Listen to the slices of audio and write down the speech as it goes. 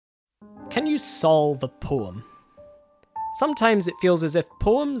Can you solve a poem? Sometimes it feels as if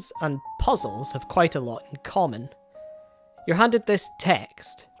poems and puzzles have quite a lot in common. You're handed this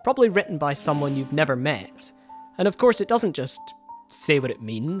text, probably written by someone you've never met, and of course it doesn't just say what it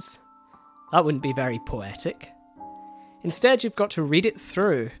means. That wouldn't be very poetic. Instead, you've got to read it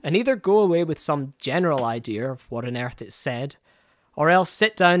through and either go away with some general idea of what on earth it said, or else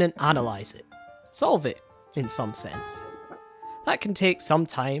sit down and analyse it. Solve it, in some sense. That can take some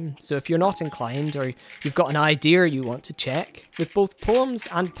time, so if you're not inclined or you've got an idea you want to check, with both poems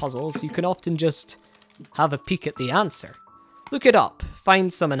and puzzles you can often just have a peek at the answer. Look it up,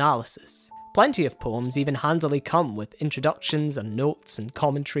 find some analysis. Plenty of poems even handily come with introductions and notes and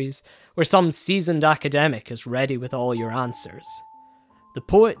commentaries, where some seasoned academic is ready with all your answers. The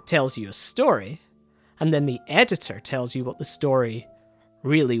poet tells you a story, and then the editor tells you what the story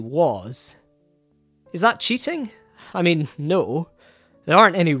really was. Is that cheating? I mean, no, there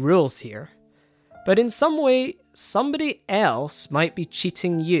aren't any rules here. But in some way, somebody else might be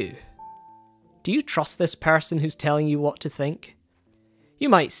cheating you. Do you trust this person who's telling you what to think? You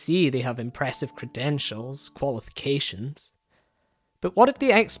might see they have impressive credentials, qualifications. But what if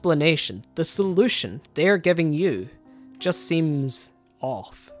the explanation, the solution they're giving you, just seems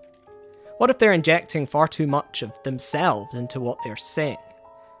off? What if they're injecting far too much of themselves into what they're saying?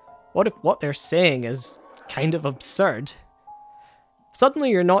 What if what they're saying is kind of absurd?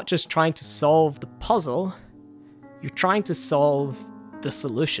 Suddenly you're not just trying to solve the puzzle, you're trying to solve the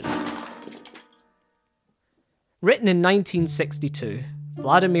solution. Written in 1962,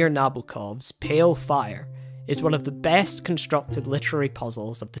 Vladamir Nabokov's Pale Fire is one of the best constructed literary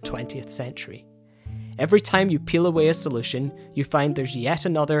puzzles of the 20th century. Every time you peel away a solution, you find there's yet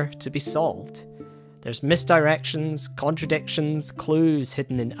another to be solved. There's misdirections, contradictions, clues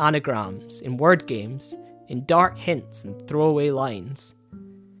hidden in anagrams, in word games, in dark hints and throwaway lines.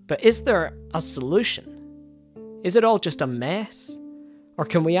 But is there a solution? Is it all just a mess? Or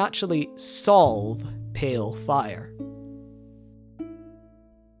can we actually solve Pale Fire?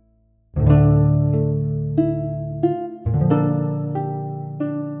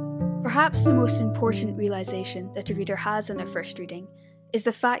 Perhaps the most important realisation that a reader has on their first reading is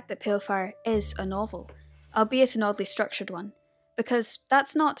the fact that Pale Fire is a novel, albeit an oddly structured one, because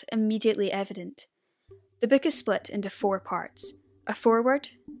that's not immediately evident. The book is split into 4 parts: a foreword,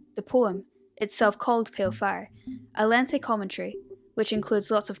 the poem, itself called Pale Fire, a lengthy commentary, which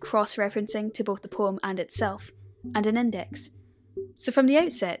includes lots of cross-referencing to both the poem and itself, and an index. So from the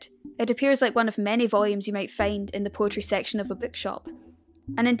outset, it appears like one of many volumes you might find in the poetry section of a bookshop.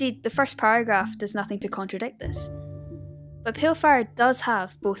 And indeed, the first paragraph does nothing to contradict this. But Pale Fire does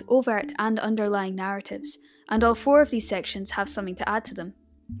have both overt and underlying narratives, and all 4 of these sections have something to add to them.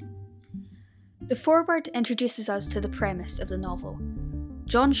 The foreword introduces us to the premise of the novel.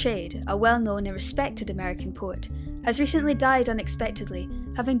 John Shade, a well-known and respected American poet, has recently died unexpectedly,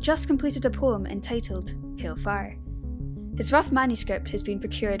 having just completed a poem entitled Pale Fire. His rough manuscript has been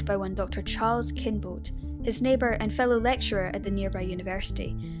procured by one Dr. Charles Kinbote, his neighbour and fellow lecturer at the nearby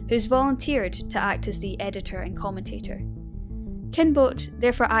university, who's volunteered to act as the editor and commentator. Kinbote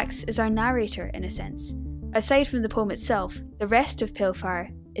therefore acts as our narrator in a sense. Aside from the poem itself, the rest of Pale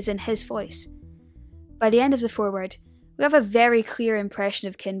Fire is in his voice. By the end of the foreword, we have a very clear impression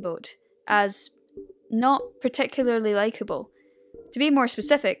of Kinbote as not particularly likeable. To be more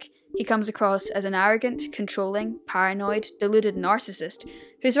specific, he comes across as an arrogant, controlling, paranoid, deluded narcissist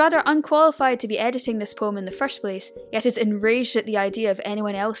who's rather unqualified to be editing this poem in the first place, yet is enraged at the idea of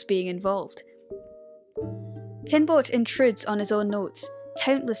anyone else being involved. Kinbote intrudes on his own notes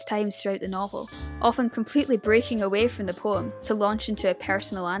countless times throughout the novel, often completely breaking away from the poem to launch into a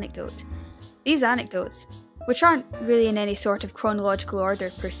personal anecdote. These anecdotes, which aren't really in any sort of chronological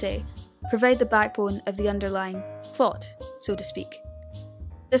order per se, provide the backbone of the underlying plot, so to speak.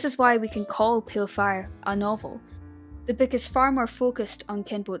 This is why we can call Pale Fire a novel. The book is far more focused on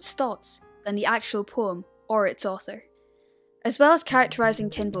Kinbote's thoughts than the actual poem or its author. As well as characterising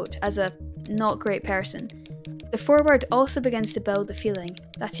Kinbote as a not great person, the foreword also begins to build the feeling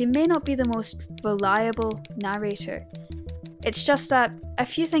that he may not be the most reliable narrator. It's just that a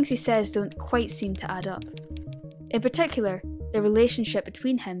few things he says don't quite seem to add up. In particular, the relationship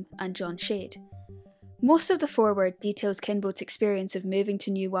between him and John Shade. Most of the foreword details Kinbote's experience of moving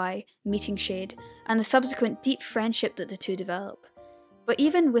to New Y, meeting Shade, and the subsequent deep friendship that the two develop. But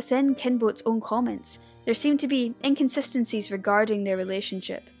even within Kinbote's own comments, there seem to be inconsistencies regarding their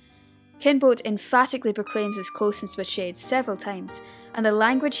relationship. Kinbote emphatically proclaims his closeness with Shade several times, and the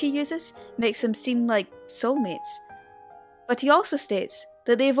language he uses makes them seem like soulmates. But he also states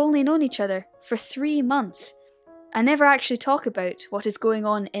that they've only known each other for 3 months. and never actually talk about what is going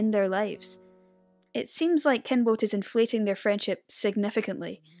on in their lives. It seems like Kinbote is inflating their friendship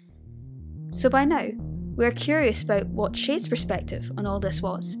significantly. So by now, we are curious about what Shade's perspective on all this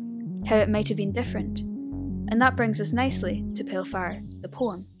was, how it might have been different, and that brings us nicely to Pale Fire, the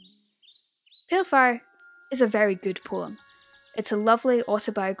poem. Pale Fire is a very good poem. It's a lovely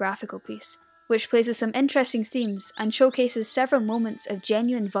autobiographical piece, which plays with some interesting themes and showcases several moments of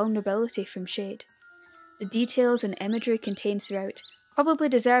genuine vulnerability from Shade. The details and imagery contained throughout probably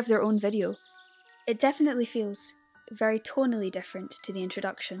deserve their own video. It definitely feels very tonally different to the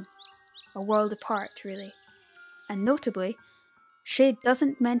introduction. A world apart, really. And notably, Shade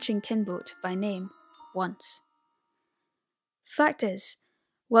doesn't mention Kinbote by name once. Fact is,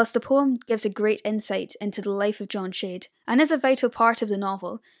 whilst the poem gives a great insight into the life of John Shade and is a vital part of the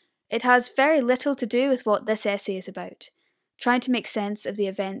novel, it has very little to do with what this essay is about, trying to make sense of the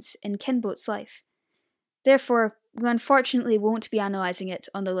events in Kinbote's life. Therefore, we unfortunately won't be analysing it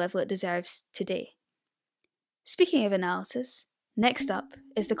on the level it deserves today. Speaking of analysis, next up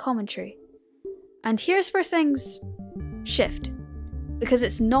is the commentary. And here's where things shift, because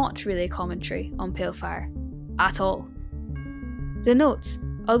it's not really a commentary on Pale Fire, at all. The notes,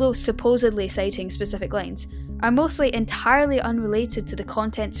 although supposedly citing specific lines, are mostly entirely unrelated to the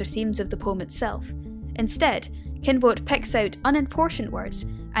contents or themes of the poem itself. Instead, Kinbote picks out unimportant words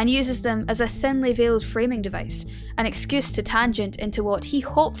and uses them as a thinly veiled framing device, an excuse to tangent into what he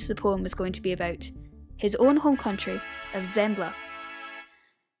hoped the poem was going to be about, his own home country of Zembla.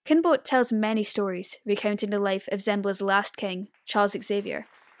 Kinbote tells many stories recounting the life of Zembla's last king, Charles Xavier,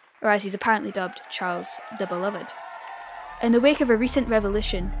 or as he's apparently dubbed, Charles the Beloved. In the wake of a recent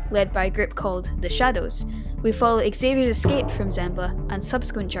revolution led by a group called the Shadows, we follow Xavier's escape from Zembla and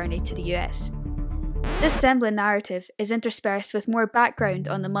subsequent journey to the US. This Zembla narrative is interspersed with more background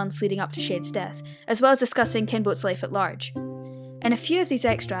on the months leading up to Shade's death, as well as discussing Kinbote's life at large. In a few of these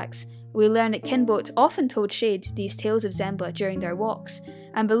extracts, we learn that Kinbote often told Shade these tales of Zembla during their walks,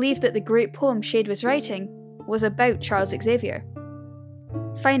 and believed that the great poem Shade was writing was about Charles Xavier.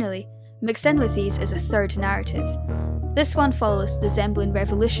 Finally, mixed in with these is a third narrative. This one follows the Zemblan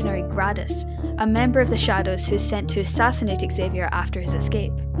revolutionary Graddus, a member of the Shadows who is sent to assassinate Xavier after his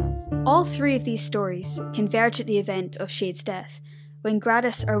escape. All three of these stories converge at the event of Shade's death, when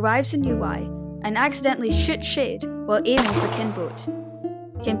Graddus arrives in UI and accidentally shoots Shade while aiming for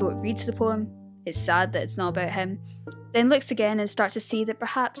Kinbote. Kinbote reads the poem, is sad that it's not about him, then looks again and starts to see that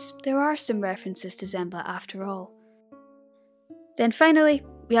perhaps there are some references to Zembla after all. Then finally,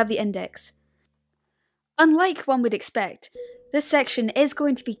 we have the index. Unlike one would expect, this section is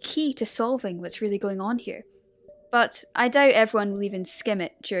going to be key to solving what's really going on here, but I doubt everyone will even skim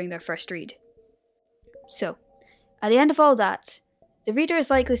it during their first read. So, at the end of all that, the reader is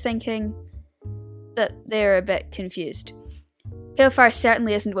likely thinking that they're a bit confused. Pale Fire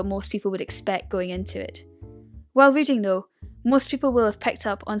certainly isn't what most people would expect going into it. While reading though, most people will have picked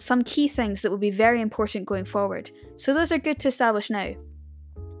up on some key things that will be very important going forward, so those are good to establish now.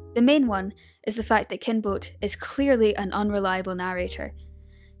 The main one is the fact that Kinbote is clearly an unreliable narrator.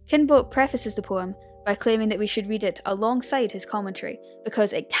 Kinbote prefaces the poem by claiming that we should read it alongside his commentary,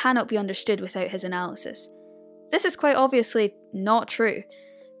 because it cannot be understood without his analysis. This is quite obviously not true.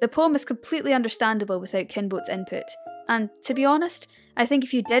 The poem is completely understandable without Kinbote's input, and to be honest, I think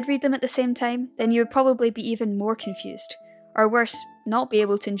if you did read them at the same time, then you would probably be even more confused, or worse, not be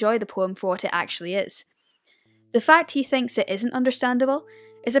able to enjoy the poem for what it actually is. The fact he thinks it isn't understandable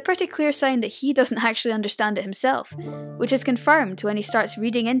is a pretty clear sign that he doesn't actually understand it himself, which is confirmed when he starts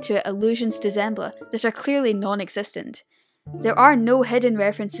reading into it allusions to Zembla that are clearly non-existent. There are no hidden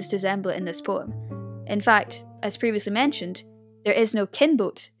references to Zembla in this poem. In fact, as previously mentioned, there is no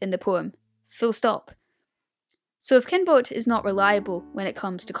Kinbote in the poem, full stop. So if Kinbote is not reliable when it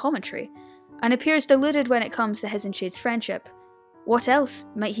comes to commentary, and appears deluded when it comes to his and Shade's friendship, what else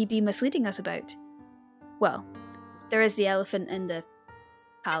might he be misleading us about? Well, there is the elephant in the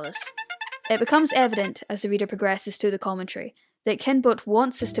palace. It becomes evident as the reader progresses through the commentary that Kinbote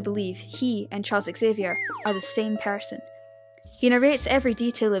wants us to believe he and Charles Xavier are the same person. He narrates every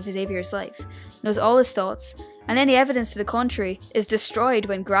detail of Xavier's life, knows all his thoughts, and any evidence to the contrary is destroyed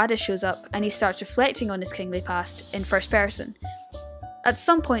when Graddus shows up and he starts reflecting on his kingly past in first person. At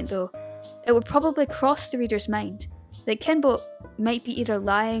some point though, it would probably cross the reader's mind that Kinbote might be either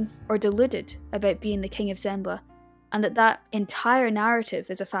lying or deluded about being the king of Zembla, and that entire narrative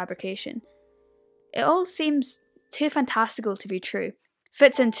is a fabrication. It all seems too fantastical to be true,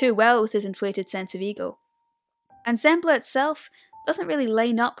 fits in too well with his inflated sense of ego. And Zembla itself doesn't really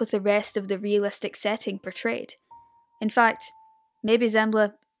line up with the rest of the realistic setting portrayed. In fact, maybe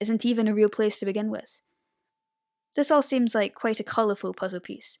Zembla isn't even a real place to begin with. This all seems like quite a colourful puzzle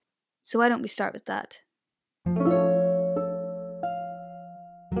piece, so why don't we start with that?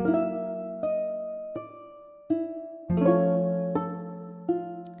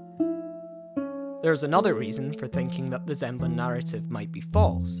 There's another reason for thinking that the Zemblin narrative might be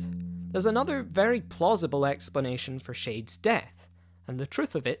false. There's another very plausible explanation for Shade's death, and the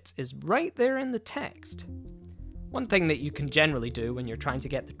truth of it is right there in the text. One thing that you can generally do when you're trying to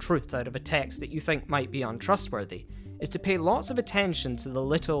get the truth out of a text that you think might be untrustworthy is to pay lots of attention to the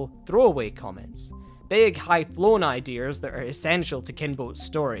little throwaway comments. Big, high-flown ideas that are essential to Kinbote's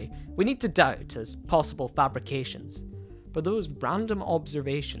story we need to doubt as possible fabrications. But those random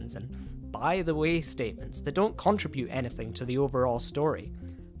observations and by-the-way statements that don't contribute anything to the overall story,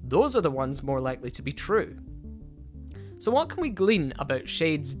 those are the ones more likely to be true. So what can we glean about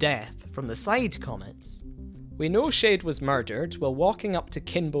Shade's death from the side comments? We know Shade was murdered while walking up to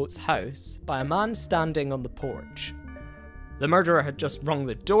Kinbote's house by a man standing on the porch. The murderer had just rung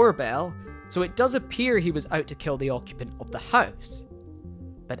the doorbell, so it does appear he was out to kill the occupant of the house.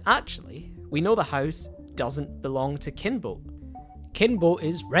 But actually, we know the house doesn't belong to Kinbote. Kinbote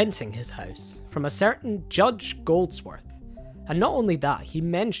is renting his house from a certain Judge Goldsworth. And not only that, he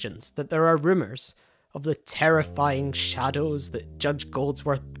mentions that there are rumours of the terrifying shadows that Judge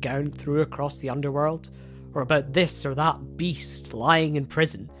Goldsworth gowned through across the underworld, or about this or that beast lying in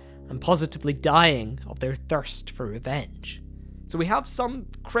prison and positively dying of their thirst for revenge. So we have some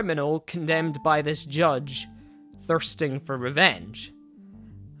criminal condemned by this judge thirsting for revenge.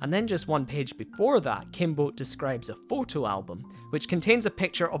 And then just one page before that, Kinbote describes a photo album which contains a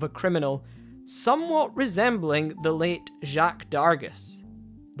picture of a criminal somewhat resembling the late Jacques d'Argus,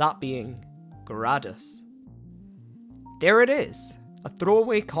 that being Gradus. There it is, a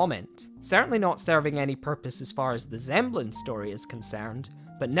throwaway comment, certainly not serving any purpose as far as the Zemblin story is concerned,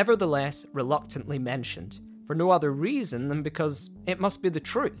 but nevertheless reluctantly mentioned, for no other reason than because it must be the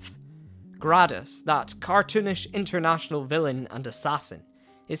truth. Gradus, that cartoonish international villain and assassin,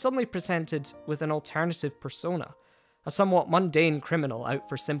 is suddenly presented with an alternative persona, a somewhat mundane criminal out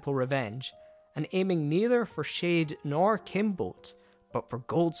for simple revenge, and aiming neither for Shade nor Kinbote, but for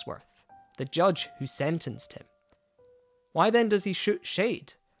Goldsworth, the judge who sentenced him. Why then does he shoot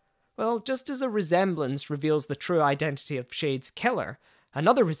Shade? Well, just as a resemblance reveals the true identity of Shade's killer,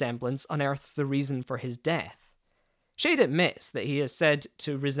 another resemblance unearths the reason for his death. Shade admits that he is said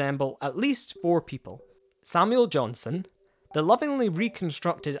to resemble at least 4 people: Samuel Johnson, the lovingly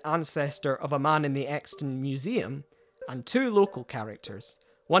reconstructed ancestor of a man in the Exton Museum, and 2 local characters,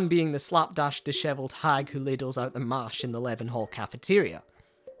 one being the slapdash dishevelled hag who ladles out the mash in the Leavenhall cafeteria.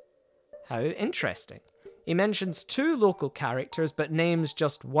 How interesting. He mentions 2 local characters but names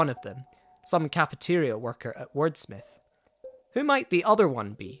just one of them, some cafeteria worker at Wordsmith. Who might the other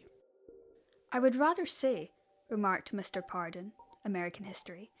one be? I would rather say, remarked Mr. Pardon, American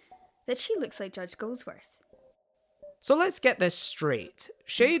History, that she looks like Judge Goldsworth. So let's get this straight.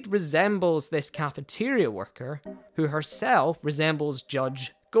 Shade resembles this cafeteria worker, who herself resembles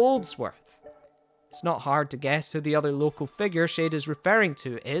Judge Goldsworth. It's not hard to guess who the other local figure Shade is referring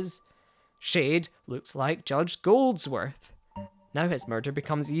to is. Shade looks like Judge Goldsworth. Now his murder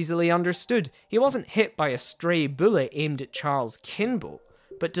becomes easily understood. He wasn't hit by a stray bullet aimed at Charles Kinbote,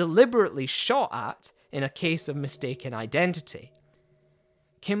 but deliberately shot at in a case of mistaken identity.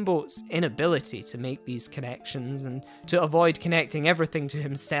 Kinbote's inability to make these connections and to avoid connecting everything to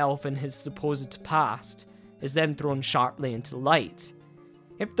himself and his supposed past is then thrown sharply into light.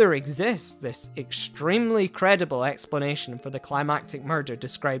 If there exists this extremely credible explanation for the climactic murder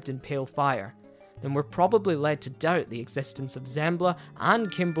described in Pale Fire, then we're probably led to doubt the existence of Zembla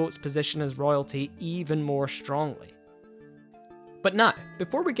and Kinbote's position as royalty even more strongly. But now,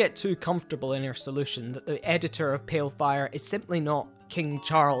 before we get too comfortable in our solution that the editor of Pale Fire is simply not King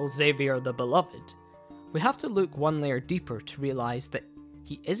Charles Xavier the Beloved, we have to look one layer deeper to realise that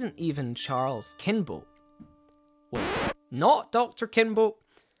he isn't even Charles Kinbote. Well, not Dr. Kinbote.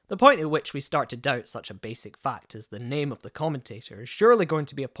 The point at which we start to doubt such a basic fact as the name of the commentator is surely going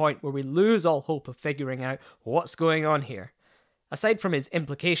to be a point where we lose all hope of figuring out what's going on here. Aside from his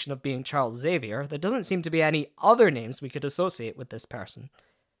implication of being Charles Xavier, there doesn't seem to be any other names we could associate with this person.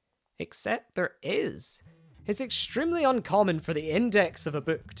 Except there is. It's extremely uncommon for the index of a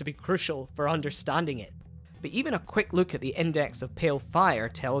book to be crucial for understanding it, but even a quick look at the index of Pale Fire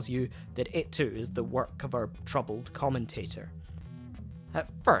tells you that it too is the work of our troubled commentator. At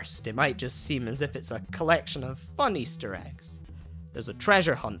first, it might just seem as if it's a collection of fun Easter eggs. There's a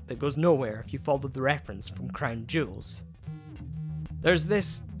treasure hunt that goes nowhere if you follow the reference from Crown Jewels. There's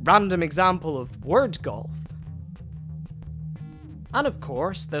this random example of word golf. And of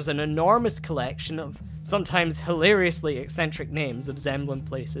course, there's an enormous collection of sometimes hilariously eccentric names of Zemlin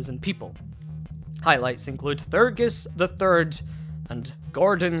places and people. Highlights include Thurgis III and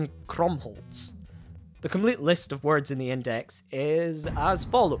Gordon Kromholtz. The complete list of words in the index is as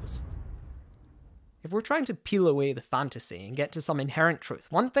follows. If we're trying to peel away the fantasy and get to some inherent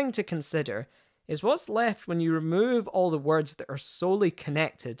truth, one thing to consider is what's left when you remove all the words that are solely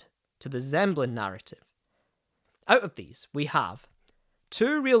connected to the Zemlin narrative. Out of these, we have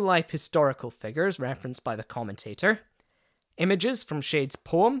 2 real-life historical figures referenced by the commentator, images from Shade's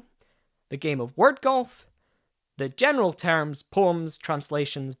poem, the game of word golf, the general terms poems,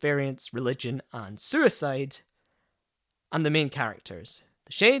 translations, variants, religion, and suicide, and the main characters,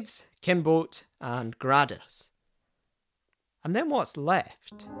 the Shades, Kinboat, and Gradus. And then what's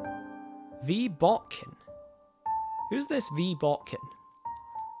left? V. Botkin. Who's this V. Botkin?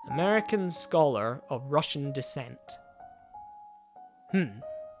 American scholar of Russian descent.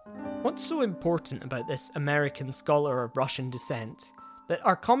 What's so important about this American scholar of Russian descent that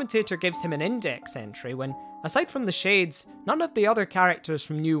our commentator gives him an index entry when, aside from the Shades, none of the other characters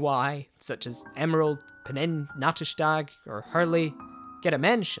from New Y, such as Emerald, Penin, Natashdag, or Hurley, get a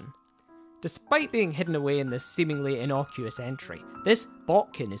mention? Despite being hidden away in this seemingly innocuous entry, this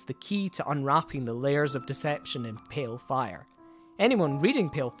Botkin is the key to unwrapping the layers of deception in Pale Fire. Anyone reading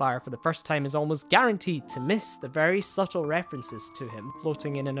Pale Fire for the first time is almost guaranteed to miss the very subtle references to him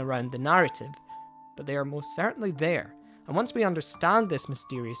floating in and around the narrative, but they are most certainly there, and once we understand this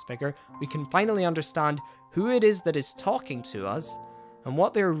mysterious figure, we can finally understand who it is that is talking to us and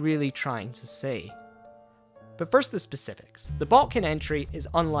what they're really trying to say. But first the specifics. The Botkin entry is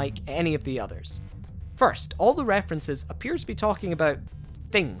unlike any of the others. First, all the references appear to be talking about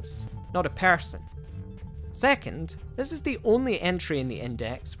things, not a person. Second, this is the only entry in the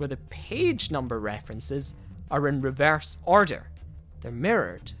index where the page number references are in reverse order. They're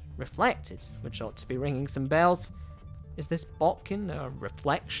mirrored, reflected, which ought to be ringing some bells. Is this Botkin a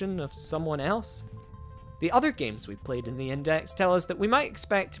reflection of someone else? The other games we played in the index tell us that we might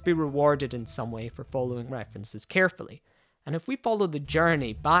expect to be rewarded in some way for following references carefully, and if we follow the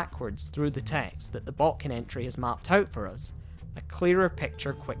journey backwards through the text that the Botkin entry has mapped out for us, a clearer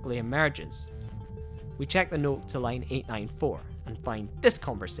picture quickly emerges. We check the note to line 894 and find this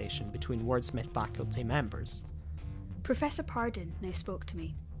conversation between Wordsmith faculty members. Professor Pardon now spoke to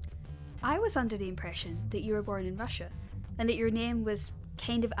me. I was under the impression that you were born in Russia, and that your name was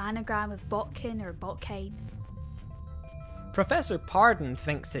kind of anagram of Botkin or Botkine. Professor Pardon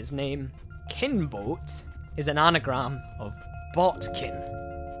thinks his name, Kinboat, is an anagram of Botkin.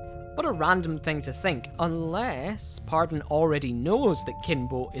 What a random thing to think, unless Pardon already knows that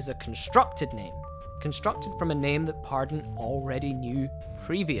Kinboat is a constructed name, constructed from a name that Pardon already knew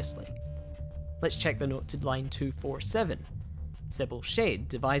previously. Let's check the note to line 247. Sybil Shade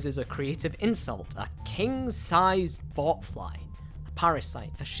devises a creative insult, a king-sized botfly, a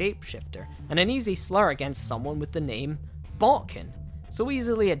parasite, a shapeshifter, and an easy slur against someone with the name Botkin, so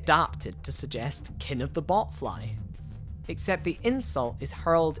easily adapted to suggest kin of the botfly. Except the insult is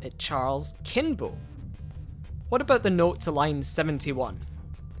hurled at Charles Kinboat. What about the note to line 71?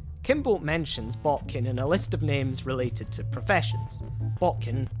 Kinboat mentions Botkin in a list of names related to professions.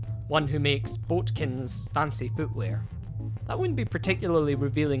 Botkin, one who makes boatkins fancy footwear. That wouldn't be particularly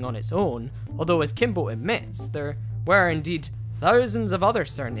revealing on its own, although as Kinboat admits, there were indeed thousands of other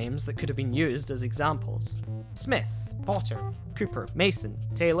surnames that could have been used as examples. Smith, Potter, Cooper, Mason,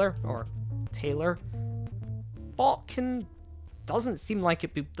 Taylor, or Taylor. Botkin doesn't seem like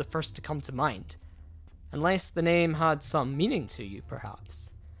it'd be the first to come to mind, unless the name had some meaning to you, perhaps.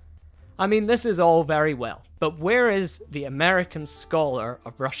 I mean, this is all very well, but where is the American scholar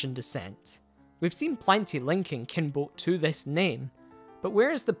of Russian descent? We've seen plenty linking Kinboat to this name, but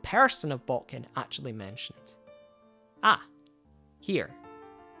where is the person of Botkin actually mentioned? Ah, here.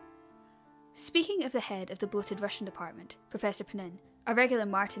 Speaking of the head of the bloated Russian department, Professor Penin, a regular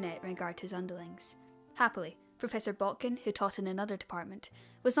martinet in regard to his underlings. Happily, Professor Botkin, who taught in another department,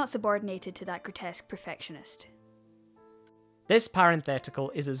 was not subordinated to that grotesque perfectionist. This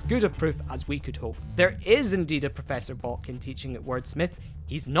parenthetical is as good a proof as we could hope. There is indeed a Professor Botkin teaching at Wordsmith.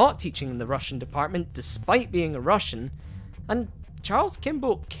 He's not teaching in the Russian department, despite being a Russian. And Charles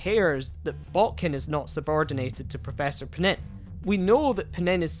Kinboat cares that Botkin is not subordinated to Professor Penin. We know that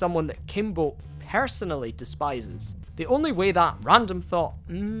Penin is someone that Kinboat personally despises. The only way that random thought,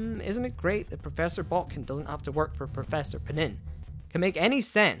 isn't it great that Professor Botkin doesn't have to work for Professor Penin, can make any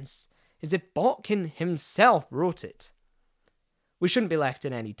sense is if Botkin himself wrote it. We shouldn't be left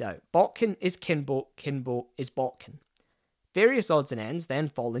in any doubt. Botkin is Kinboat, Kinboat is Botkin. Various odds and ends then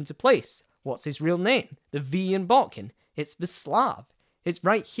fall into place. What's his real name? The V in Botkin. It's Vislav. It's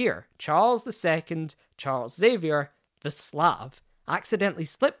right here. Charles II, Charles Xavier, the Slav, accidentally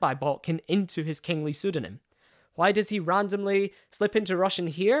slipped by Botkin into his kingly pseudonym? Why does he randomly slip into Russian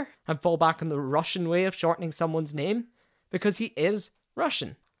here and fall back on the Russian way of shortening someone's name? Because he is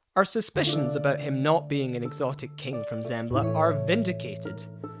Russian. Our suspicions about him not being an exotic king from Zembla are vindicated.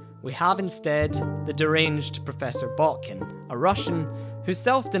 We have instead the deranged Professor Botkin, a Russian whose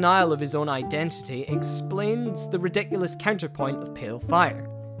self-denial of his own identity explains the ridiculous counterpoint of pale fire.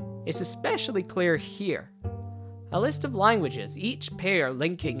 It's especially clear here. A list of languages, each pair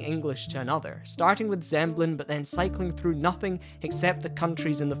linking English to another, starting with Zemblin but then cycling through nothing except the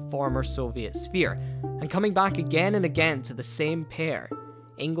countries in the former Soviet sphere, and coming back again and again to the same pair: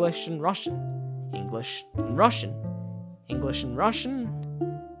 English and Russian, English and Russian, English and Russian,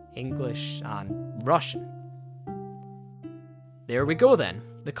 English and Russian. There we go then.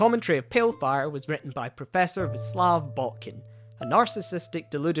 The commentary of Pale Fire was written by Professor Vislav Botkin, a narcissistic,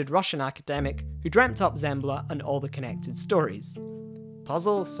 deluded Russian academic who dreamt up Zembla and all the connected stories.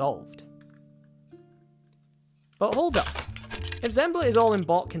 Puzzle solved. But hold up. If Zembla is all in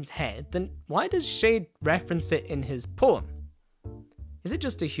Botkin's head, then why does Shade reference it in his poem? Is it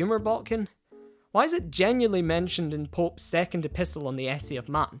just to humour Botkin? Why is it genuinely mentioned in Pope's second epistle on the Essay of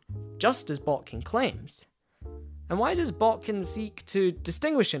Man, just as Botkin claims? And why does Botkin seek to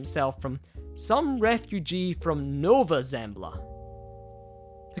distinguish himself from some refugee from Nova Zembla?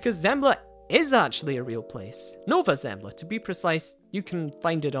 Because Zembla is actually a real place. Nova Zembla, to be precise. You can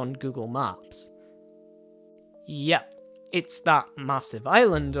find it on Google Maps. Yep, it's that massive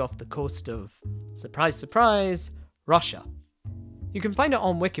island off the coast of, surprise surprise, Russia. You can find it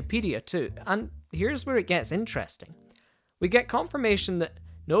on Wikipedia too, and here's where it gets interesting. We get confirmation that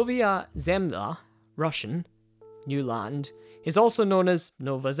Novaya Zemlya, Russian, new land, is also known as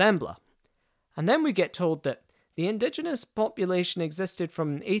Nova Zembla. And then we get told that the indigenous population existed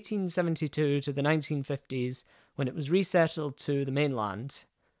from 1872 to the 1950s, when it was resettled to the mainland.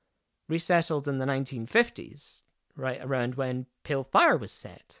 Resettled in the 1950s, right around when Pale Fire was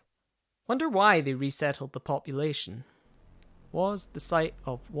set. Wonder why they resettled the population. Was the site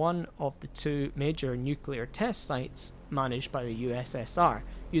of one of the two major nuclear test sites managed by the USSR,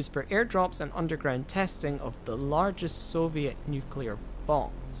 used for airdrops and underground testing of the largest Soviet nuclear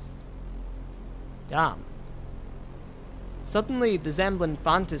bombs. Damn. Suddenly, the Zemblin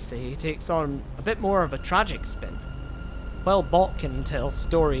fantasy takes on a bit more of a tragic spin. While Botkin tells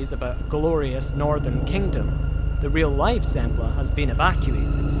stories about a glorious northern kingdom, the real-life Zembla has been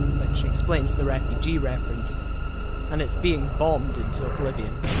evacuated, which explains the refugee reference, and it's being bombed into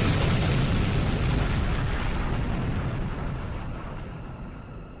oblivion.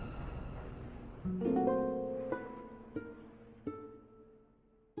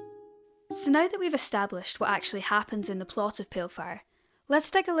 So now that we've established what actually happens in the plot of Pale Fire,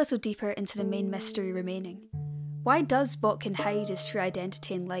 let's dig a little deeper into the main mystery remaining. Why does Botkin hide his true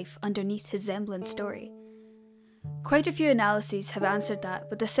identity in life underneath his Zemblin story? Quite a few analyses have answered that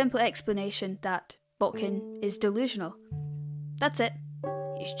with the simple explanation that Botkin is delusional. That's it.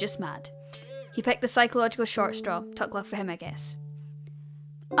 He's just mad. He picked the psychological short straw, tough luck for him I guess.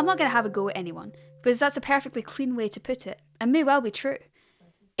 I'm not going to have a go at anyone, because that's a perfectly clean way to put it, and may well be true.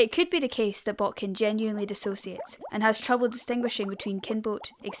 It could be the case that Botkin genuinely dissociates, and has trouble distinguishing between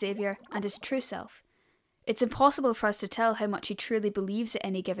Kinbote, Xavier, and his true self. It's impossible for us to tell how much he truly believes at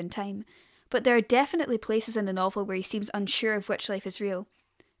any given time, but there are definitely places in the novel where he seems unsure of which life is real.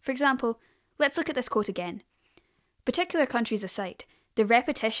 For example, let's look at this quote again. Particular countries aside, the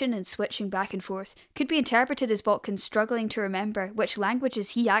repetition and switching back and forth could be interpreted as Botkin struggling to remember which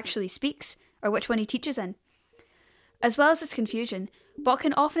languages he actually speaks, or which one he teaches in. As well as this confusion,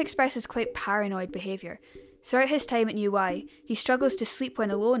 Botkin often expresses quite paranoid behaviour. Throughout his time at New Y, he struggles to sleep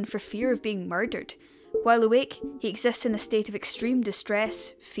when alone for fear of being murdered. While awake, he exists in a state of extreme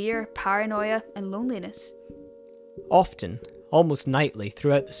distress, fear, paranoia, and loneliness. Often, almost nightly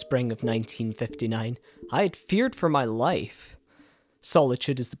throughout the spring of 1959, I had feared for my life.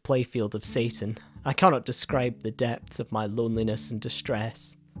 Solitude is the playfield of Satan. I cannot describe the depths of my loneliness and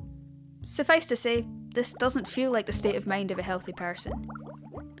distress. Suffice to say, this doesn't feel like the state of mind of a healthy person.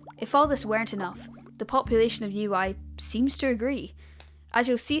 If all this weren't enough, the population of UI seems to agree. As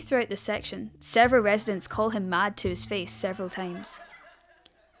you'll see throughout this section, several residents call him mad to his face several times.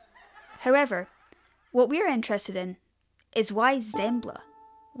 However, what we're interested in is why Zembla?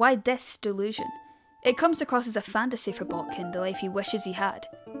 Why this delusion? It comes across as a fantasy for Botkin, the life he wishes he had.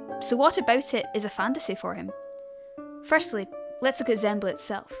 So what about it is a fantasy for him? Firstly, let's look at Zembla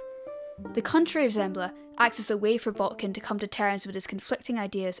itself. The country of Zembla acts as a way for Botkin to come to terms with his conflicting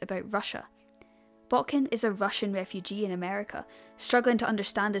ideas about Russia. Botkin is a Russian refugee in America, struggling to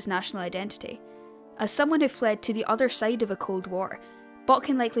understand his national identity. As someone who fled to the other side of a Cold War,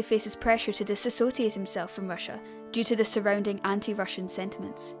 Botkin likely faces pressure to disassociate himself from Russia due to the surrounding anti-Russian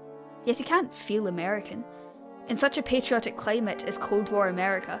sentiments. Yet he can't feel American. In such a patriotic climate as Cold War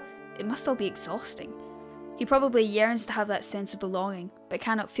America, it must all be exhausting. He probably yearns to have that sense of belonging, but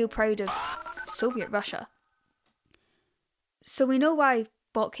cannot feel proud of Soviet Russia. So we know why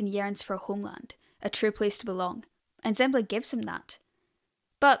Botkin yearns for a homeland, a true place to belong, and Zembla gives him that.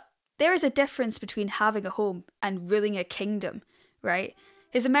 But there is a difference between having a home and ruling a kingdom, right?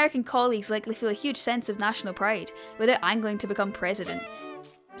 His American colleagues likely feel a huge sense of national pride without angling to become president.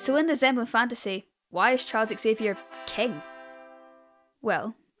 So in the Zembla fantasy, why is Charles Xavier king?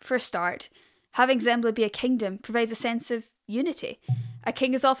 Well, for a start, having Zembla be a kingdom provides a sense of unity. A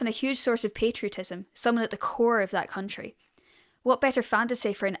king is often a huge source of patriotism, someone at the core of that country. What better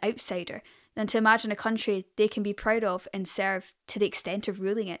fantasy for an outsider than to imagine a country they can be proud of and serve to the extent of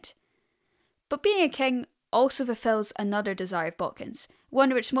ruling it? But being a king also fulfills another desire of Botkin's,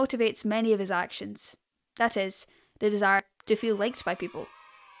 one which motivates many of his actions. That is, the desire to feel liked by people.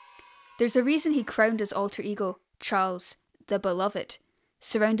 There's a reason he crowned his alter ego, Charles, the Beloved,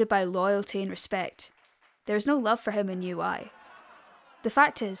 surrounded by loyalty and respect. There's no love for him in UI. The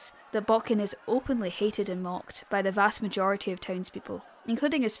fact is that Botkin is openly hated and mocked by the vast majority of townspeople,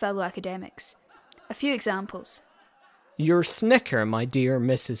 including his fellow academics. A few examples. Your snicker, my dear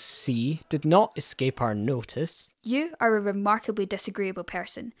Mrs. C, did not escape our notice. You are a remarkably disagreeable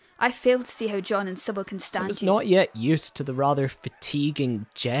person. I fail to see how John and Sybil can stand you. I was not yet used to the rather fatiguing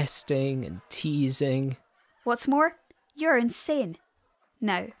jesting and teasing. What's more, you're insane.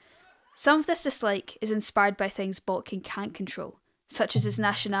 Now, some of this dislike is inspired by things Botkin can't control, such as his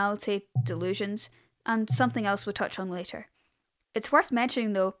nationality, delusions, and something else we'll touch on later. It's worth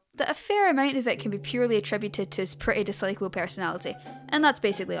mentioning, though, that a fair amount of it can be purely attributed to his pretty dislikable personality, and that's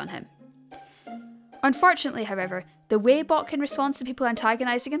basically on him. Unfortunately, however, the way Botkin responds to people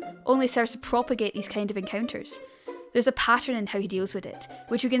antagonising him only serves to propagate these kind of encounters. There's a pattern in how he deals with it,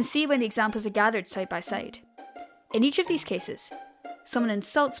 which we can see when the examples are gathered side by side. In each of these cases, someone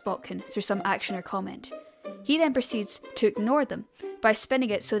insults Botkin through some action or comment. He then proceeds to ignore them by spinning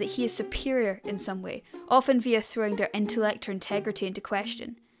it so that he is superior in some way, often via throwing their intellect or integrity into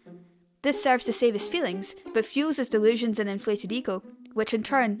question. This serves to save his feelings, but fuels his delusions and inflated ego, which in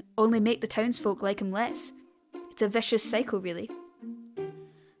turn only make the townsfolk like him less. It's a vicious cycle, really.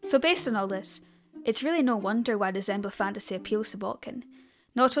 So based on all this, it's really no wonder why the Zembla fantasy appeals to Botkin.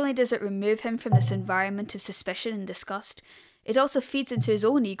 Not only does it remove him from this environment of suspicion and disgust, it also feeds into his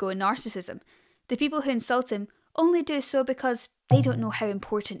own ego and narcissism. The people who insult him only do so because they don't know how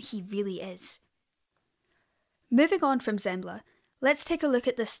important he really is. Moving on from Zembla, let's take a look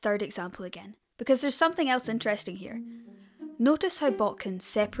at this third example again, because there's something else interesting here. Notice how Botkin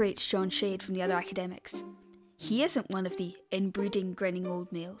separates John Shade from the other academics. He isn't one of the inbreeding, grinning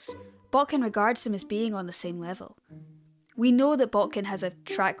old males. Botkin regards him as being on the same level. We know that Botkin has a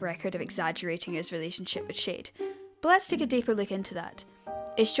track record of exaggerating his relationship with Shade, but let's take a deeper look into that.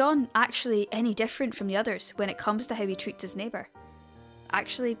 Is John actually any different from the others when it comes to how he treats his neighbour?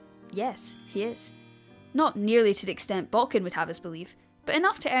 Actually, yes, he is. Not nearly to the extent Botkin would have us believe, but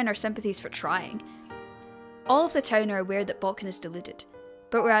enough to earn our sympathies for trying. All of the town are aware that Botkin is deluded,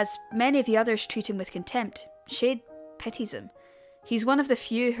 but whereas many of the others treat him with contempt, Shade pities him. He's one of the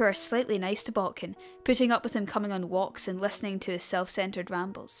few who are slightly nice to Botkin, putting up with him coming on walks and listening to his self-centred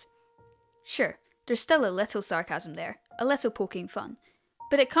rambles. Sure, there's still a little sarcasm there, a little poking fun,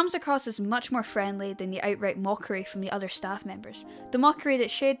 but it comes across as much more friendly than the outright mockery from the other staff members, the mockery that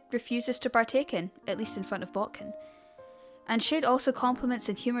Shade refuses to partake in, at least in front of Botkin. And Shade also compliments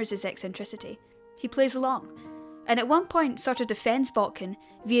and humours his eccentricity. He plays along, and at one point sort of defends Botkin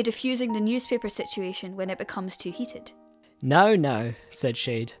via diffusing the newspaper situation when it becomes too heated. Now, said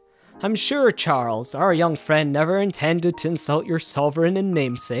Shade. I'm sure, Charles, our young friend never intended to insult your sovereign and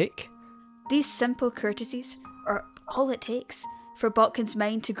namesake. These simple courtesies are all it takes for Botkin's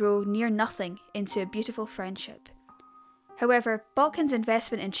mind to grow near nothing into a beautiful friendship. However, Botkin's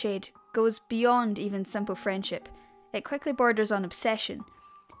investment in Shade goes beyond even simple friendship. It quickly borders on obsession.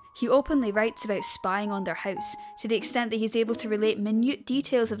 He openly writes about spying on their house, to the extent that he's able to relate minute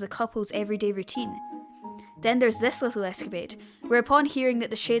details of the couple's everyday routine. Then there's this little escapade, where upon hearing that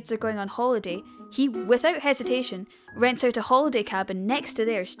the Shades are going on holiday, he, without hesitation, rents out a holiday cabin next to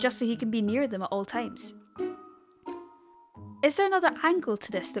theirs just so he can be near them at all times. Is there another angle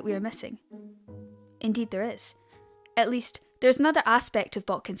to this that we are missing? Indeed there is. At least, there's another aspect of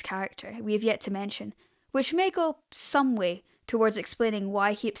Botkin's character we have yet to mention, which may go some way towards explaining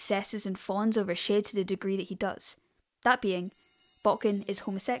why he obsesses and fawns over Shade to the degree that he does. That being, Botkin is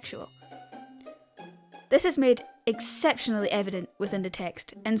homosexual. This is made exceptionally evident within the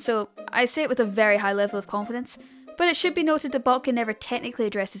text, and so I say it with a very high level of confidence, but it should be noted that Botkin never technically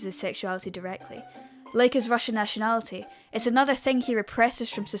addresses his sexuality directly. Like his Russian nationality, it's another thing he represses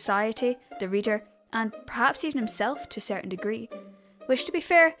from society, the reader, and perhaps even himself to a certain degree. Which, to be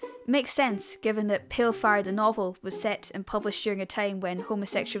fair, makes sense given that Pale Fire the novel was set and published during a time when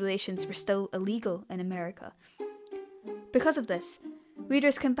homosexual relations were still illegal in America. Because of this,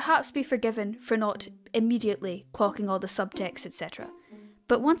 readers can perhaps be forgiven for not immediately clocking all the subtext, etc.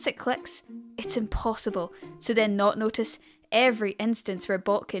 But once it clicks, it's impossible to then not notice every instance where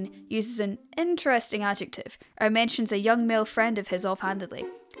Botkin uses an interesting adjective or mentions a young male friend of his offhandedly.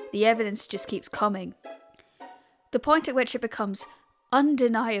 The evidence just keeps coming. The point at which it becomes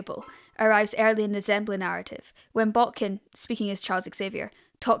undeniable arrives early in the Zembla narrative, when Botkin, speaking as Charles Xavier,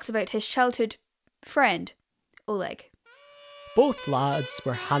 talks about his childhood friend, Oleg. Both lads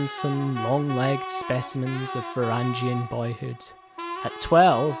were handsome, long-legged specimens of Varangian boyhood. At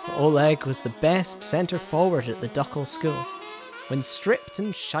 12, Oleg was the best centre-forward at the Duckle School, when stripped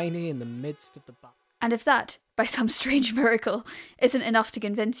and shiny in the midst of the battle. And if that, by some strange miracle, isn't enough to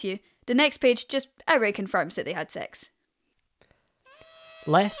convince you, the next page just outright confirms that they had sex.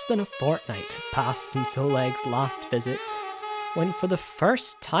 Less than a fortnight had passed since Oleg's last visit, when for the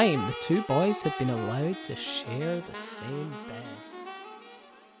first time the two boys had been allowed to share the same bed.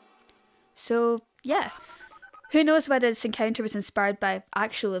 So, yeah. Who knows whether this encounter was inspired by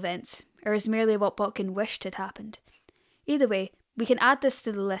actual events, or is merely what Botkin wished had happened. Either way, we can add this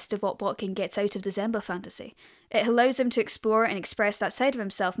to the list of what Botkin gets out of the Zembla fantasy. It allows him to explore and express that side of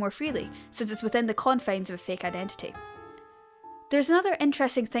himself more freely, since it's within the confines of a fake identity. There's another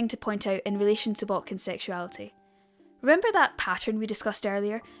interesting thing to point out in relation to Botkin's sexuality. Remember that pattern we discussed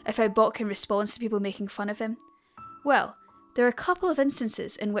earlier, of how Botkin responds to people making fun of him? Well, there are a couple of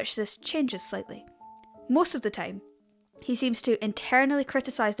instances in which this changes slightly. Most of the time, he seems to internally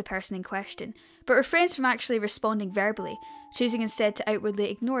criticise the person in question, but refrains from actually responding verbally, choosing instead to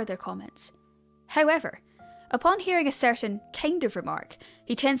outwardly ignore their comments. However, upon hearing a certain kind of remark,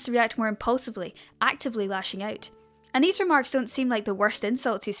 he tends to react more impulsively, actively lashing out. And these remarks don't seem like the worst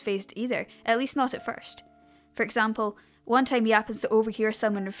insults he's faced either, at least not at first. For example, one time he happens to overhear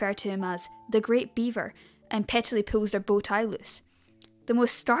someone refer to him as the Great Beaver and pettily pulls their bow tie loose. The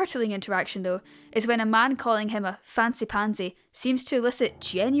most startling interaction, though, is when a man calling him a fancy pansy seems to elicit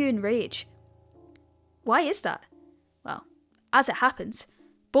genuine rage. Why is that? Well, as it happens,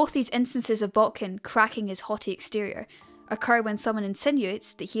 both these instances of Botkin cracking his haughty exterior occur when someone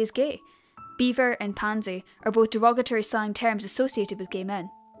insinuates that he is gay. Beaver and pansy are both derogatory slang terms associated with gay men.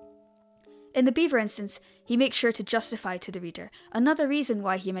 In the beaver instance, he makes sure to justify to the reader another reason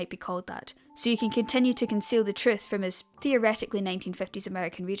why he might be called that, so you can continue to conceal the truth from his theoretically 1950s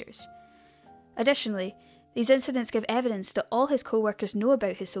American readers. Additionally, these incidents give evidence that all his co-workers know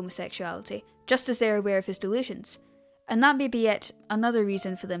about his homosexuality, just as they are aware of his delusions, and that may be yet another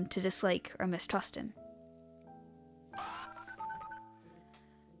reason for them to dislike or mistrust him.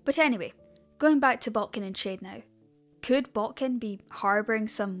 But anyway, going back to Botkin and Shade now. Could Botkin be harbouring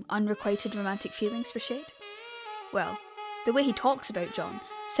some unrequited romantic feelings for Shade? Well, the way he talks about John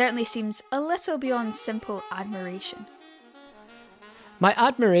certainly seems a little beyond simple admiration. My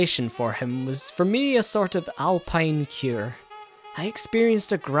admiration for him was for me a sort of alpine cure. I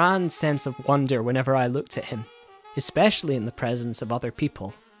experienced a grand sense of wonder whenever I looked at him, especially in the presence of other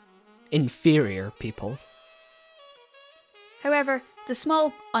people. Inferior people. However, the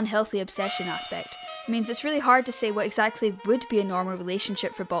small, unhealthy obsession aspect means it's really hard to say what exactly would be a normal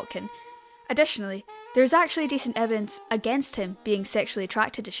relationship for Botkin. Additionally, there is actually decent evidence against him being sexually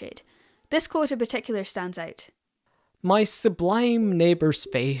attracted to Shade. This quote in particular stands out. My sublime neighbour's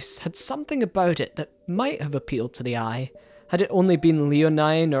face had something about it that might have appealed to the eye, had it only been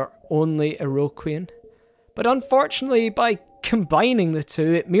leonine or only Iroquoian. But unfortunately, by combining the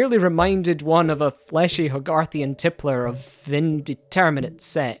two, it merely reminded one of a fleshy Hogarthian tippler of indeterminate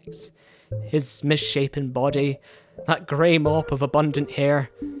sex. His misshapen body, that grey mop of abundant hair,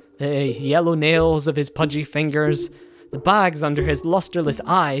 the yellow nails of his pudgy fingers, the bags under his lustreless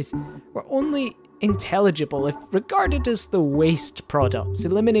eyes, were only intelligible if regarded as the waste products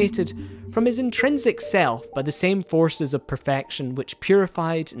eliminated from his intrinsic self by the same forces of perfection which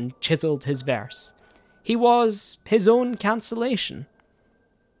purified and chiselled his verse. He was his own cancellation.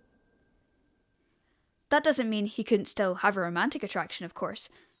 That doesn't mean he couldn't still have a romantic attraction, of course,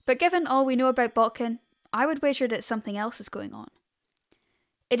 but given all we know about Botkin, I would wager that something else is going on.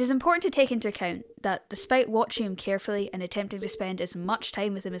 It is important to take into account that despite watching him carefully and attempting to spend as much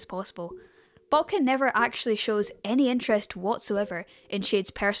time with him as possible, Botkin never actually shows any interest whatsoever in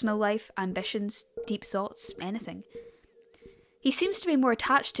Shade's personal life, ambitions, deep thoughts, anything. He seems to be more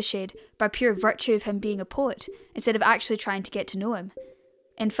attached to Shade by pure virtue of him being a poet, instead of actually trying to get to know him.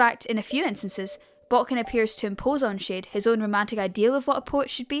 In fact, in a few instances, Botkin appears to impose on Shade his own romantic ideal of what a poet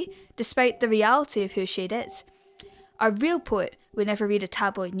should be, despite the reality of who Shade is. A real poet would never read a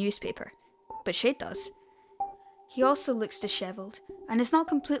tabloid newspaper, but Shade does. He also looks dishevelled, and is not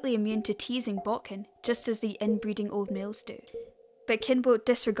completely immune to teasing Botkin, just as the inbreeding old males do. But Kinbote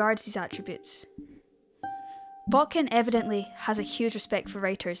disregards these attributes. Botkin evidently has a huge respect for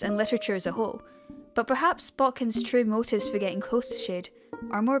writers and literature as a whole, but perhaps Botkin's true motives for getting close to Shade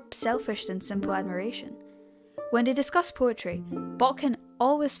are more selfish than simple admiration. When they discuss poetry, Botkin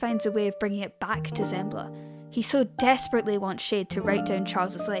always finds a way of bringing it back to Zembla. He so desperately wants Shade to write down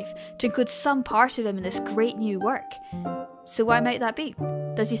Charles's life, to include some part of him in this great new work. So why might that be?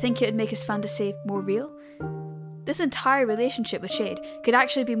 Does he think it would make his fantasy more real? This entire relationship with Shade could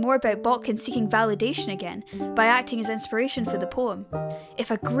actually be more about Botkin seeking validation again, by acting as inspiration for the poem.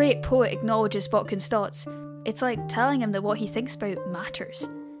 If a great poet acknowledges Botkin's thoughts, it's like telling him that what he thinks about matters.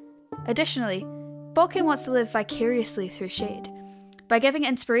 Additionally, Botkin wants to live vicariously through Shade. By giving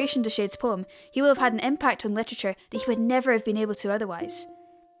inspiration to Shade's poem, he will have had an impact on literature that he would never have been able to otherwise.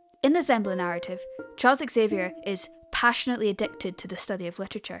 In the Zembla narrative, Charles Xavier is passionately addicted to the study of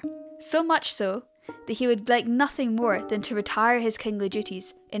literature. So much so, that he would like nothing more than to retire his kingly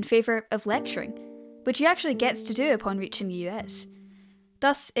duties in favour of lecturing, which he actually gets to do upon reaching the US.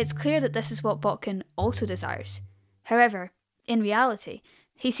 Thus, it's clear that this is what Botkin also desires. However, in reality,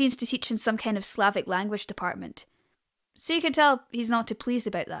 he seems to teach in some kind of Slavic language department. So you can tell he's not too pleased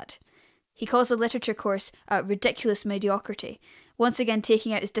about that. He calls the literature course a ridiculous mediocrity, once again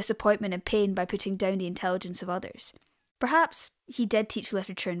taking out his disappointment and pain by putting down the intelligence of others. Perhaps he did teach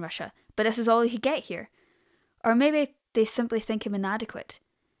literature in Russia, but this is all he could get here. Or maybe they simply think him inadequate.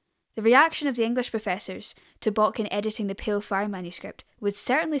 The reaction of the English professors to Botkin editing the Pale Fire manuscript would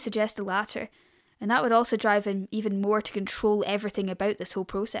certainly suggest the latter, and that would also drive him even more to control everything about this whole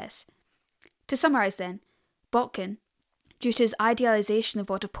process. To summarise then, Botkin, due to his idealisation of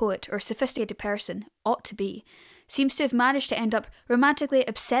what a poet or sophisticated person ought to be, seems to have managed to end up romantically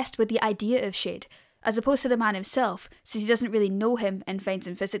obsessed with the idea of Shade, as opposed to the man himself, since he doesn't really know him and finds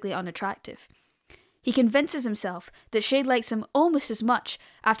him physically unattractive. He convinces himself that Shade likes him almost as much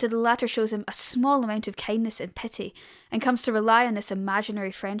after the latter shows him a small amount of kindness and pity, and comes to rely on this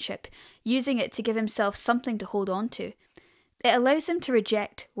imaginary friendship, using it to give himself something to hold on to. It allows him to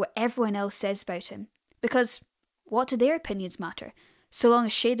reject what everyone else says about him, because what do their opinions matter, so long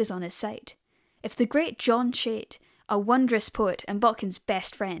as Shade is on his side? If the great John Shade, a wondrous poet and Botkin's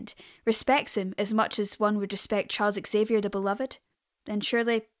best friend, respects him as much as one would respect Charles Xavier the Beloved, then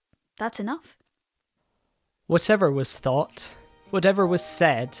surely that's enough. Whatever was thought, whatever was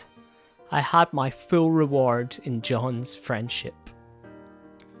said, I had my full reward in John's friendship.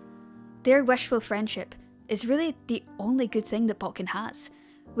 Their wishful friendship is really the only good thing that Botkin has,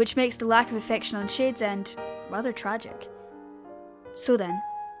 which makes the lack of affection on Shade's end rather tragic. So then,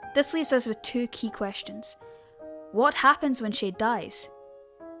 this leaves us with two key questions. What happens when Shade dies?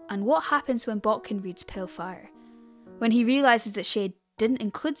 And what happens when Botkin reads Pale Fire? When he realises that Shade didn't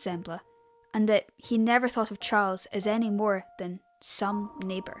include Zembla, and that he never thought of Charles as any more than some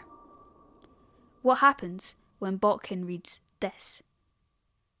neighbour. What happens when Botkin reads this?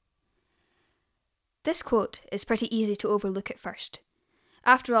 This quote is pretty easy to overlook at first.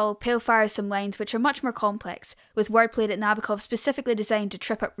 After all, Pale Fire has some lines which are much more complex, with wordplay that Nabokov specifically designed to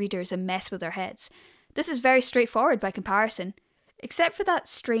trip up readers and mess with their heads. This is very straightforward by comparison, except for that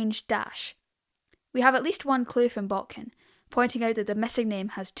strange dash. We have at least one clue from Botkin, pointing out that the missing name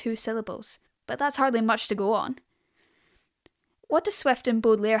has 2 syllables, but that's hardly much to go on. What does Swift and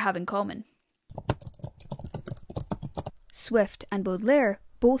Baudelaire have in common? Swift and Baudelaire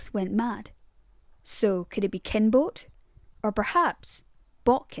both went mad. So could it be Kinbote? Or perhaps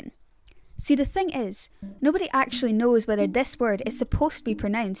Botkin? See, the thing is, nobody actually knows whether this word is supposed to be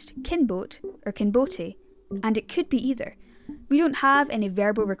pronounced Kinbote or Kinbote, and it could be either. We don't have any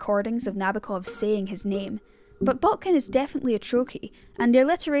verbal recordings of Nabokov saying his name, but Botkin is definitely a trochee, and the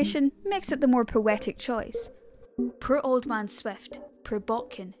alliteration makes it the more poetic choice. Poor old man Swift, poor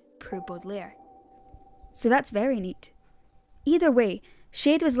Botkin, poor Baudelaire. So that's very neat. Either way,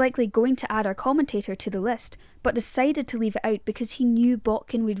 Shade was likely going to add our commentator to the list, but decided to leave it out because he knew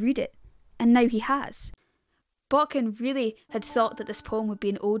Botkin would read it. And now he has. Botkin really had thought that this poem would be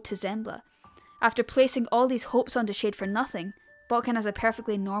an ode to Zembla. After placing all these hopes onto Shade for nothing, Botkin has a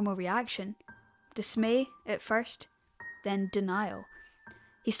perfectly normal reaction. Dismay at first, then denial.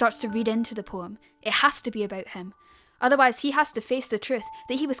 He starts to read into the poem. It has to be about him. Otherwise, he has to face the truth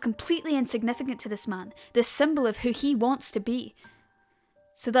that he was completely insignificant to this man, this symbol of who he wants to be.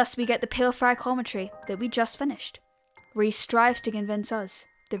 So thus we get the Pale Fire commentary that we just finished, where he strives to convince us,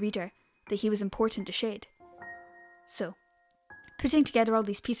 the reader, that he was important to Shade. So, putting together all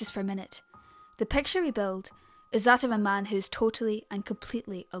these pieces for a minute, the picture we build is that of a man who is totally and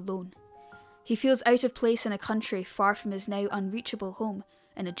completely alone. He feels out of place in a country far from his now unreachable home,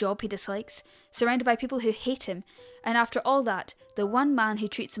 in a job he dislikes, surrounded by people who hate him, and after all that, the one man who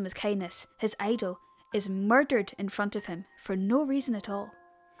treats him with kindness, his idol, is murdered in front of him for no reason at all.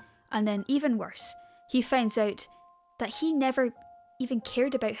 And then, even worse, he finds out that he never even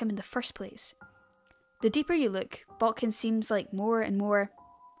cared about him in the first place. The deeper you look, Botkin seems like more and more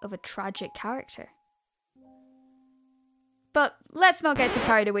of a tragic character. But let's not get too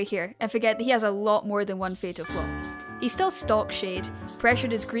carried away here and forget that he has a lot more than one fatal flaw. He still stalks Shade,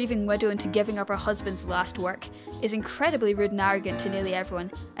 pressured his grieving widow into giving up her husband's last work, is incredibly rude and arrogant to nearly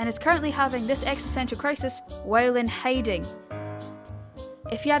everyone, and is currently having this existential crisis while in hiding.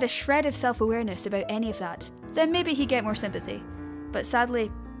 If he had a shred of self-awareness about any of that, then maybe he'd get more sympathy. But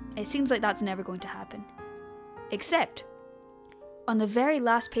sadly, it seems like that's never going to happen. Except, on the very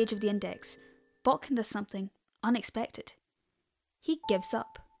last page of the index, Botkin does something unexpected. He gives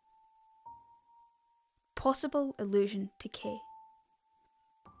up. Possible allusion to K.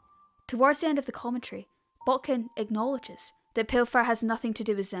 Towards the end of the commentary, Botkin acknowledges that Pale Fire has nothing to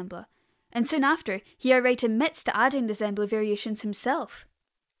do with Zembla, and soon after, he outright admits to adding the Zembla variations himself.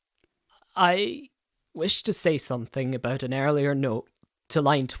 I wish to say something about an earlier note to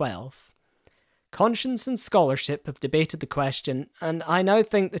line 12. Conscience and scholarship have debated the question, and I now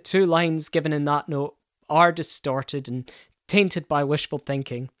think the two lines given in that note are distorted and tainted by wishful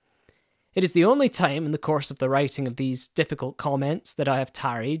thinking. It is the only time in the course of the writing of these difficult comments that I have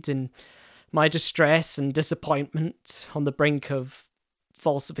tarried in my distress and disappointment on the brink of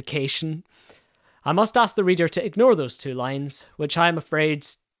falsification. I must ask the reader to ignore those two lines, which I am afraid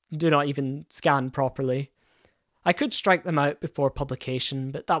do not even scan properly. I could strike them out before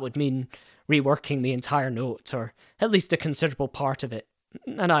publication, but that would mean reworking the entire note, or at least a considerable part of it,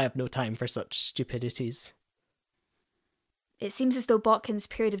 and I have no time for such stupidities. It seems as though Botkin's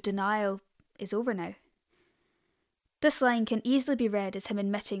period of denial is over now. This line can easily be read as him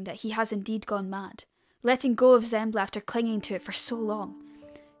admitting that he has indeed gone mad, letting go of Zembla after clinging to it for so long.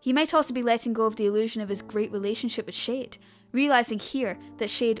 He might also be letting go of the illusion of his great relationship with Shade, realising here that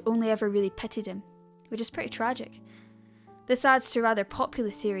Shade only ever really pitied him, which is pretty tragic. This adds to a rather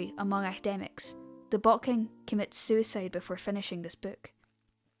popular theory among academics, that Botkin commits suicide before finishing this book.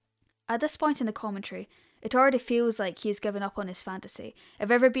 At this point in the commentary, it already feels like he has given up on his fantasy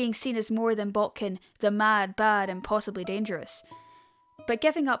of ever being seen as more than Botkin, the mad, bad, and possibly dangerous. But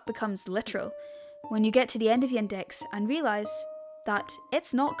giving up becomes literal when you get to the end of the index and realise that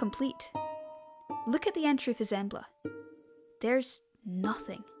it's not complete. Look at the entry for Zembla. There's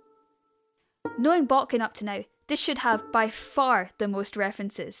nothing. Knowing Botkin up to now, this should have by far the most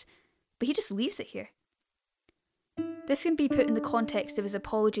references, but he just leaves it here. This can be put in the context of his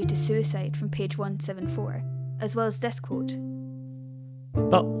apology to suicide from page 174, as well as this quote.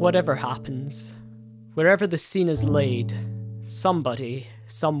 But whatever happens, wherever the scene is laid, somebody,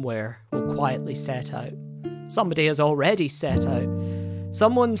 somewhere, will quietly set out. Somebody has already set out.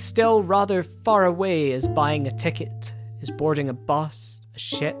 Someone still rather far away is buying a ticket, is boarding a bus, a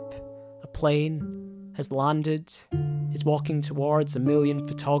ship, a plane, has landed, is walking towards a million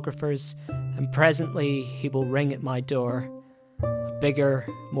photographers, and presently he will ring at my door. A bigger,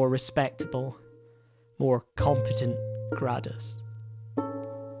 more respectable, more competent Gradus.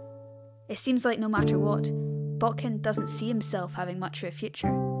 It seems like no matter what, Botkin doesn't see himself having much of a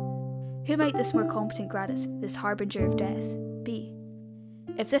future. Who might this more competent Gradus, this harbinger of death, be?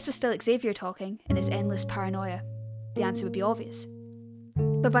 If this was still Xavier talking in his endless paranoia, the answer would be obvious.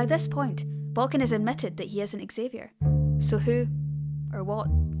 But by this point, Botkin has admitted that he isn't Xavier. So who, or what,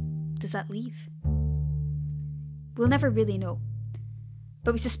 does that leave? We'll never really know.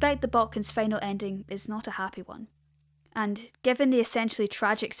 But we suspect that Botkin's final ending is not a happy one. And given the essentially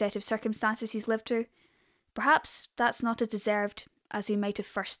tragic set of circumstances he's lived through, perhaps that's not as deserved as we might have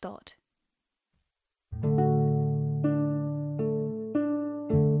first thought.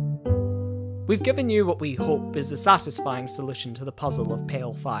 We've given you what we hope is a satisfying solution to the puzzle of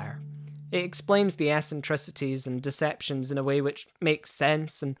Pale Fire. It explains the eccentricities and deceptions in a way which makes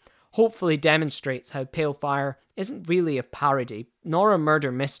sense and hopefully demonstrates how Pale Fire isn't really a parody, nor a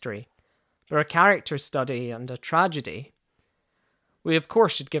murder mystery, but a character study and a tragedy. We of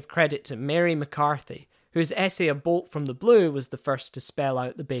course should give credit to Mary McCarthy, whose essay A Bolt from the Blue was the first to spell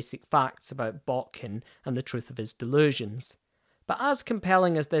out the basic facts about Botkin and the truth of his delusions. But as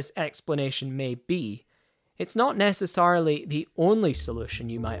compelling as this explanation may be, it's not necessarily the only solution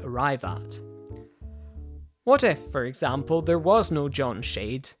you might arrive at. What if, for example, there was no John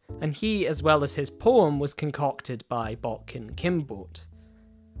Shade, and he, as well as his poem, was concocted by Botkin Kimboat?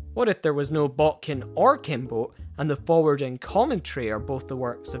 What if there was no Botkin or Kimboat, and the foreword and commentary are both the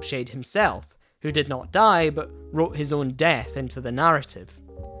works of Shade himself, who did not die but wrote his own death into the narrative?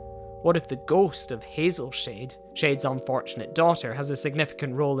 What if the ghost of Hazel Shade, Shade's unfortunate daughter, has a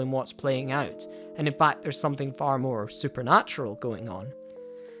significant role in what's playing out, and in fact there's something far more supernatural going on?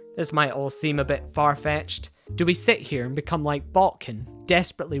 This might all seem a bit far-fetched. Do we sit here and become like Botkin,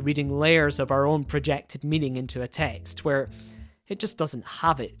 desperately reading layers of our own projected meaning into a text where it just doesn't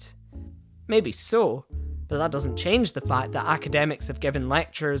have it? Maybe so, but that doesn't change the fact that academics have given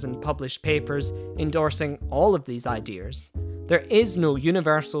lectures and published papers endorsing all of these ideas. There is no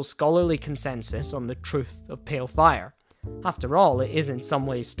universal scholarly consensus on the truth of Pale Fire. After all, it is in some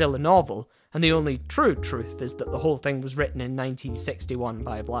ways still a novel, and the only true truth is that the whole thing was written in 1961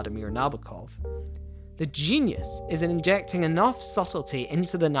 by Vladimir Nabokov. The genius is in injecting enough subtlety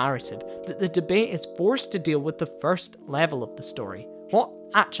into the narrative that the debate is forced to deal with the first level of the story, what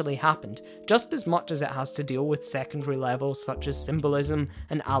actually happened, just as much as it has to deal with secondary levels such as symbolism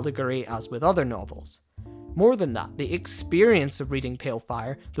and allegory as with other novels. More than that, the experience of reading Pale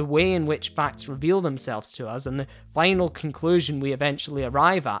Fire, the way in which facts reveal themselves to us, and the final conclusion we eventually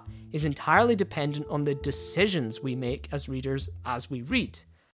arrive at is entirely dependent on the decisions we make as readers as we read.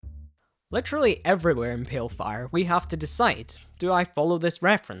 Literally everywhere in Pale Fire, we have to decide, do I follow this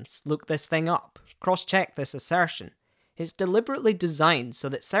reference, look this thing up, cross-check this assertion? It's deliberately designed so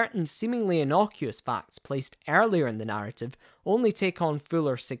that certain seemingly innocuous facts placed earlier in the narrative only take on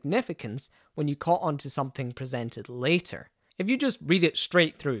fuller significance when you caught onto something presented later. If you just read it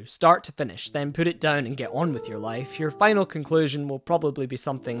straight through, start to finish, then put it down and get on with your life, your final conclusion will probably be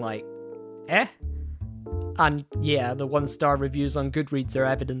something like, eh? And yeah, the 1-star reviews on Goodreads are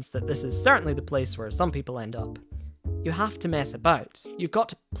evidence that this is certainly the place where some people end up. You have to mess about, you've got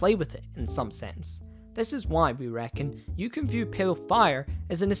to play with it in some sense. This is why, we reckon, you can view Pale Fire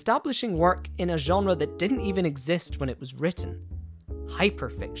as an establishing work in a genre that didn't even exist when it was written.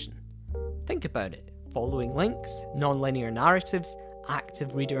 Hyperfiction. Think about it. Following links, non-linear narratives,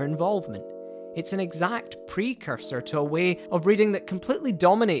 active reader involvement. It's an exact precursor to a way of reading that completely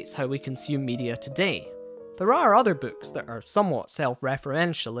dominates how we consume media today. There are other books that are somewhat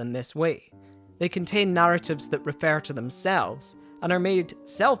self-referential in this way. They contain narratives that refer to themselves, and are made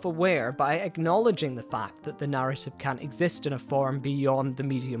self-aware by acknowledging the fact that the narrative can't exist in a form beyond the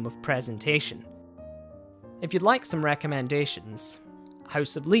medium of presentation. If you'd like some recommendations,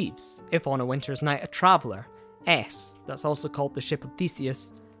 House of Leaves, If on a Winter's Night a Traveller, S, that's also called The Ship of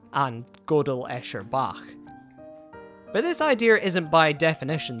Theseus, and Gödel, Escher, Bach. But this idea isn't by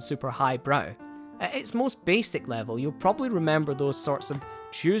definition super highbrow. At its most basic level, you'll probably remember those sorts of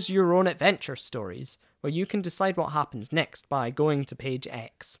choose-your-own-adventure stories, where you can decide what happens next by going to page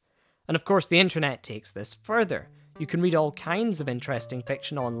X. And of course the internet takes this further. You can read all kinds of interesting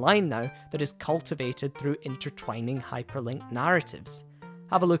fiction online now that is cultivated through intertwining hyperlinked narratives.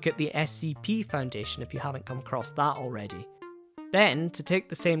 Have a look at the SCP Foundation if you haven't come across that already. Then, to take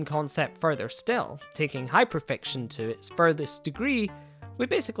the same concept further still, taking hyperfiction to its furthest degree, we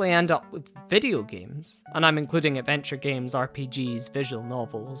basically end up with video games, and I'm including adventure games, RPGs, visual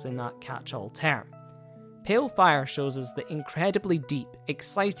novels in that catch-all term. Pale Fire shows us that incredibly deep,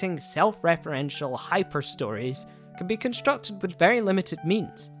 exciting, self-referential hyper stories can be constructed with very limited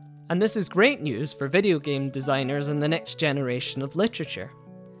means. And this is great news for video game designers and the next generation of literature.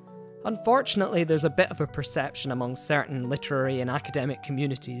 Unfortunately, there's a bit of a perception among certain literary and academic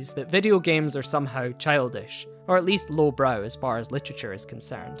communities that video games are somehow childish, or at least lowbrow as far as literature is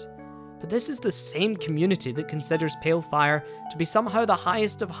concerned. But this is the same community that considers Pale Fire to be somehow the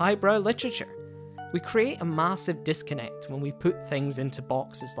highest of highbrow literature. We create a massive disconnect when we put things into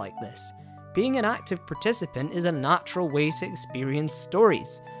boxes like this. Being an active participant is a natural way to experience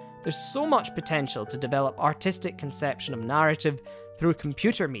stories. There's so much potential to develop artistic conception of narrative through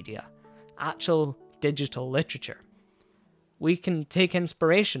computer media, actual digital literature. We can take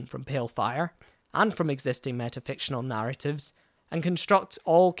inspiration from Pale Fire, and from existing metafictional narratives, and construct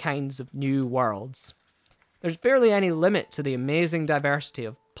all kinds of new worlds. There's barely any limit to the amazing diversity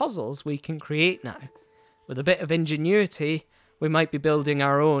of puzzles we can create now. With a bit of ingenuity, we might be building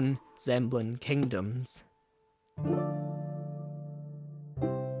our own Zemblin kingdoms.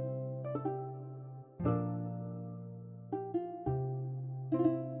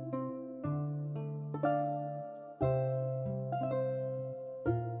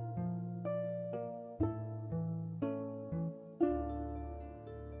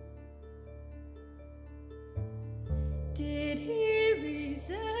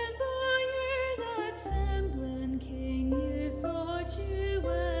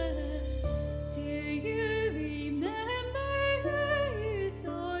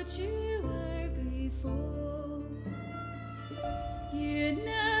 You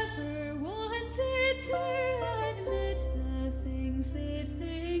never wanted to admit the things they'd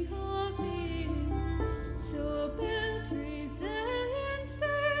think of you, so built resilience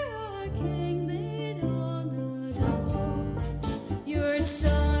through a king they'd all adore. Your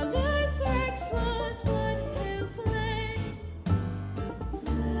soulless Rex was but pale flame,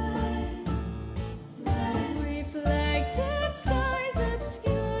 flame, flame. Reflected skies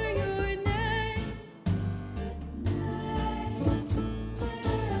obscure your name, name.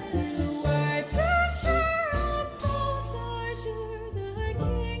 You were too sure of false azure, the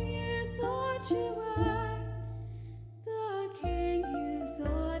king you thought you were, the king you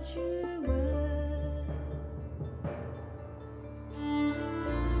thought you were.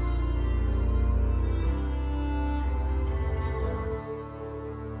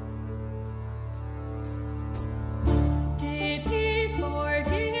 Did he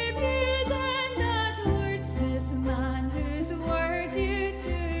forgive you then, that wordsmith man whose word you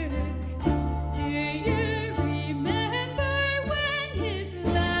took? Do you remember when his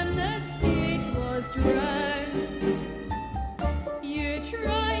lamnesty was drowned? You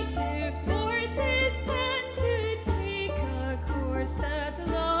tried to force his pen to take a course that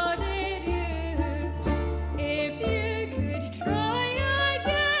lauded you. If you could try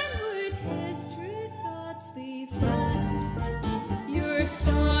again, would his true thoughts be found? Your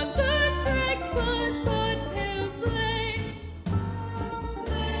soulless Rex was but pale flame,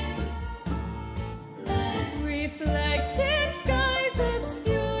 flame, flame. Reflected skies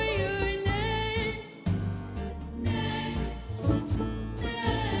obscure your name, name,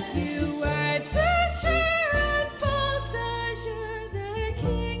 name. You were too sure of false azure, the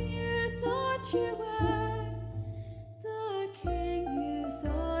king you thought you were, the king you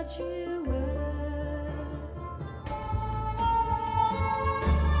thought you were.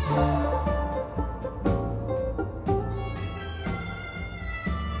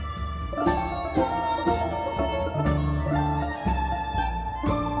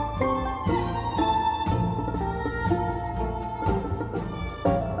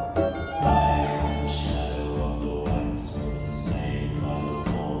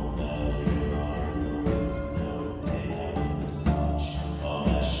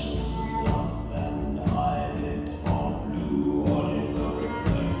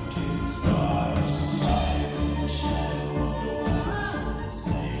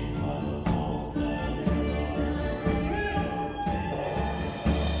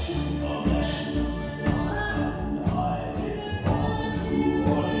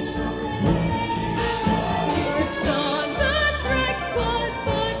 Your soulless Rex was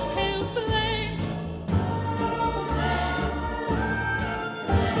but pale flame,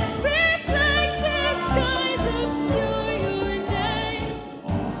 reflected skies obscure your name.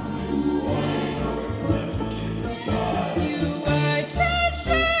 You were too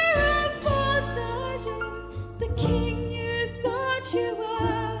sure of false azure, the king you thought you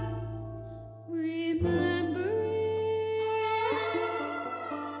were,